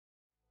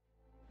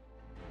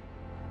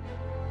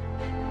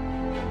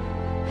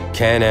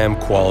Can-Am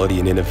quality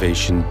and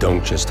innovation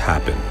don't just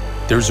happen.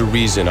 There's a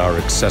reason our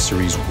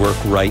accessories work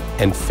right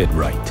and fit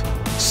right.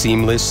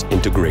 Seamless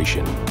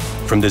integration.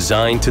 From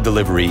design to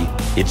delivery,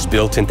 it's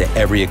built into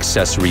every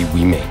accessory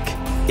we make.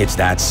 It's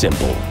that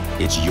simple.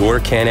 It's your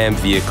Can-Am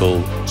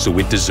vehicle, so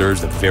it deserves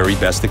the very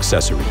best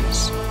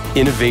accessories.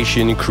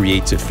 Innovation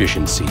creates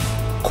efficiency.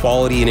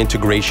 Quality and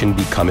integration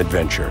become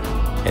adventure.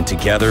 And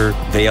together,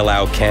 they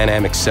allow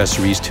Can-Am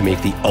accessories to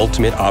make the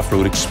ultimate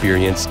off-road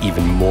experience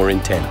even more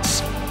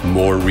intense,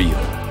 more real,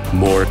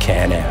 more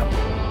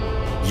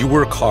Can-Am. You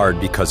work hard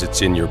because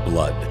it's in your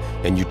blood,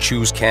 and you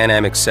choose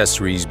Can-Am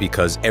accessories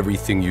because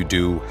everything you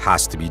do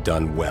has to be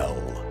done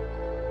well.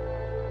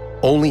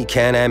 Only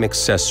Can-Am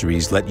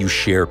accessories let you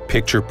share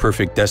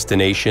picture-perfect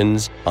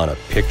destinations on a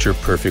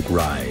picture-perfect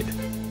ride,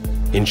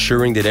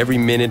 ensuring that every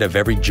minute of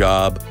every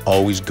job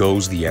always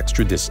goes the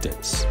extra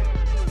distance.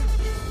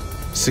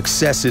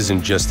 Success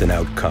isn't just an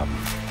outcome.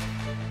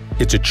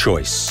 It's a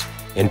choice,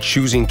 and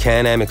choosing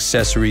Can-Am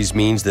accessories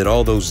means that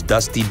all those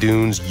dusty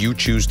dunes you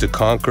choose to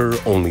conquer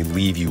only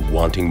leave you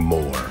wanting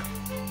more.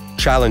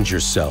 Challenge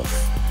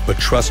yourself, but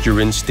trust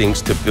your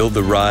instincts to build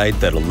the ride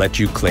that'll let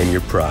you claim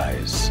your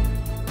prize.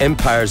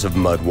 Empires of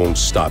mud won't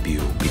stop you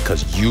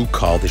because you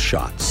call the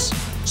shots.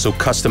 So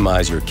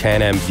customize your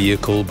Can-Am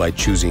vehicle by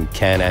choosing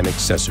Can-Am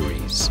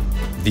accessories.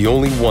 The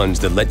only ones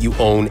that let you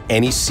own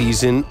any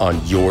season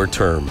on your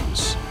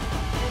terms.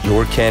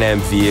 Your Can-Am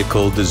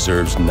vehicle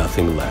deserves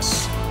nothing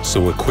less,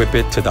 so equip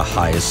it to the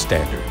highest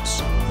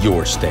standards,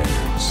 your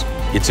standards.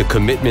 It's a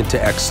commitment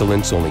to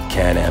excellence only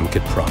Can-Am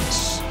could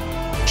promise.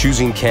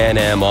 Choosing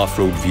Can-Am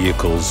off-road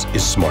vehicles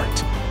is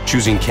smart.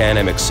 Choosing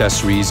Can-Am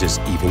accessories is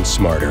even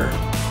smarter.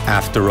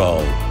 After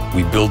all,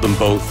 we build them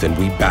both and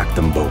we back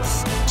them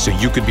both, so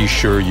you could be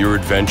sure your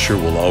adventure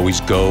will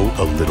always go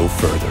a little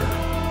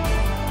further.